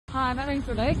Hi, my name's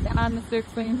Monique and I'm the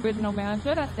Servicing Regional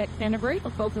Manager at Canterbury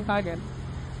for Fulton Hogan.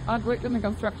 I've worked in the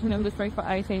construction industry for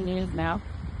 18 years now.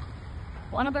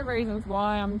 One of the reasons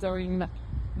why I'm doing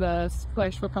this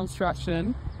Clash for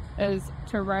Construction is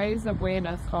to raise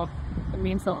awareness of the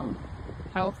mental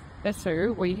health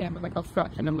issue we have in the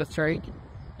construction industry.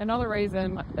 Another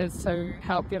reason is to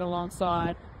help get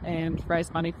alongside and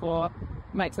raise money for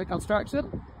mates of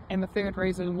construction. And the third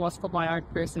reason was for my own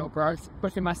personal growth,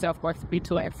 pushing myself both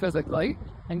mentally and physically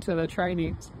into the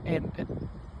trainings and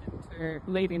into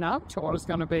leading up to what is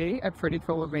going to be a pretty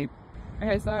cool event.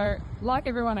 Okay, so like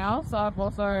everyone else, I've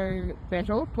also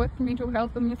battled with mental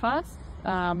health in the past.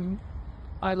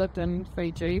 I lived in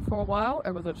Fiji for a while.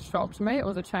 It was a shock to me. It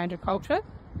was a change of culture.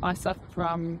 I suffered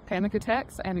from panic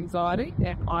attacks and anxiety,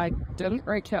 and I didn't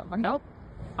reach out for help.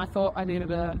 I thought I needed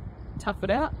to tough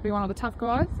it out, be one of the tough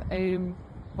guys, and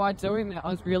by doing that, I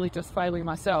was really just failing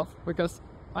myself because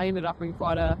I ended up in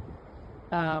quite a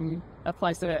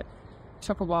place that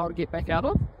took a while to get back out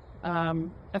of.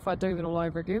 If I do that all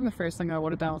over again, the first thing I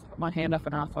would have done was put my hand up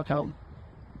and ask for help.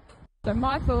 So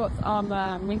my thoughts on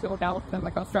mental health in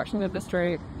the construction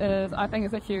industry is I think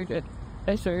it's a huge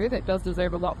issue that does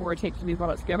deserve a lot more attention than what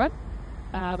it's given.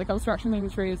 The construction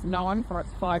industry is known for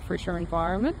its high pressure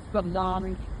environment, the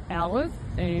long hours,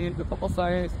 and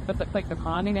also specifically the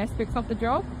demanding aspects of the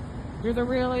job. There's a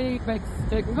really big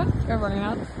stigma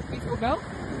around mental health,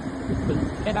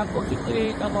 and unfortunately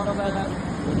a lot of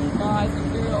the guys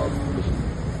and girls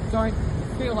don't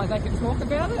feel like they can talk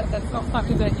about it. It's not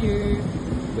something that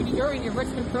when you're doing your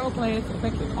risk control plans to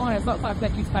think it's fine, it's not something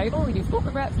that you table and you talk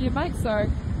about to your mates. So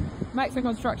mates in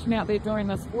construction out there doing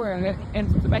this work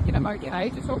and making it okay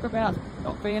to talk about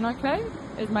not being okay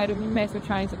has made a massive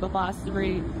change in the last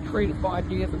three to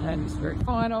 5 years in the industry.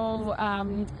 Final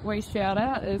we shout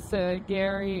out is to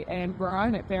Gary and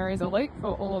Brian at Barry's Elite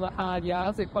for all the hard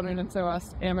yards they're putting into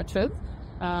us amateurs,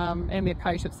 and their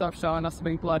patience they've shown us to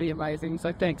be bloody amazing.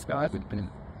 So thanks guys.